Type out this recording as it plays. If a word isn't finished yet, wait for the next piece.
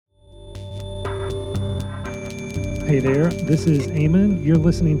Hey there, this is Eamon. You're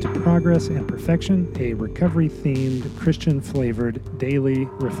listening to Progress and Perfection, a recovery-themed, Christian-flavored daily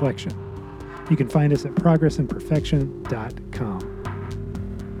reflection. You can find us at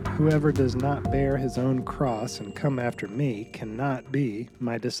progressandperfection.com. Whoever does not bear his own cross and come after me cannot be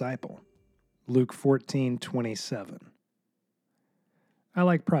my disciple. Luke 14:27. I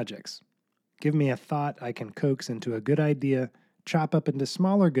like projects. Give me a thought I can coax into a good idea, chop up into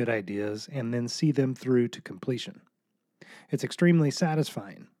smaller good ideas, and then see them through to completion. It's extremely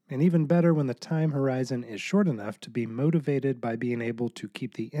satisfying, and even better when the time horizon is short enough to be motivated by being able to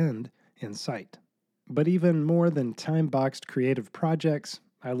keep the end in sight. But even more than time-boxed creative projects,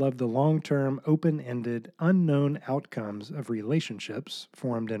 I love the long-term, open-ended, unknown outcomes of relationships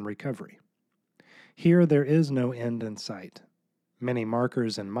formed in recovery. Here there is no end in sight. Many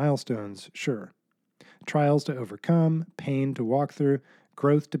markers and milestones, sure. Trials to overcome, pain to walk through,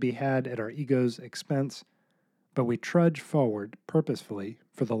 growth to be had at our ego's expense, but we trudge forward purposefully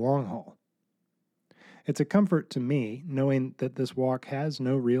for the long haul. It's a comfort to me knowing that this walk has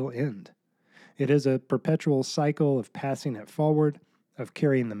no real end. It is a perpetual cycle of passing it forward, of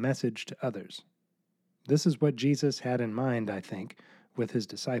carrying the message to others. This is what Jesus had in mind, I think, with his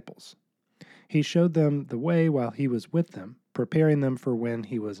disciples. He showed them the way while he was with them, preparing them for when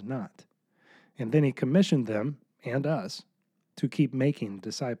he was not. And then he commissioned them, and us, to keep making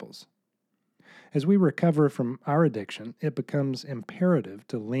disciples. As we recover from our addiction, it becomes imperative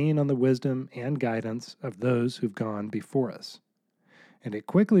to lean on the wisdom and guidance of those who've gone before us. And it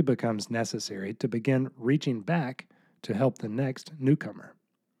quickly becomes necessary to begin reaching back to help the next newcomer.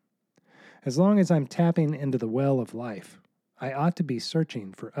 As long as I'm tapping into the well of life, I ought to be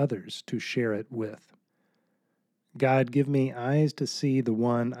searching for others to share it with. God, give me eyes to see the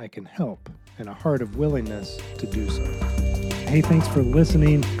one I can help and a heart of willingness to do so. Hey, thanks for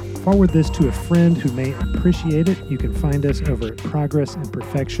listening. Forward this to a friend who may appreciate it. You can find us over at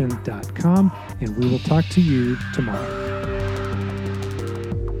progressandperfection.com, and we will talk to you tomorrow.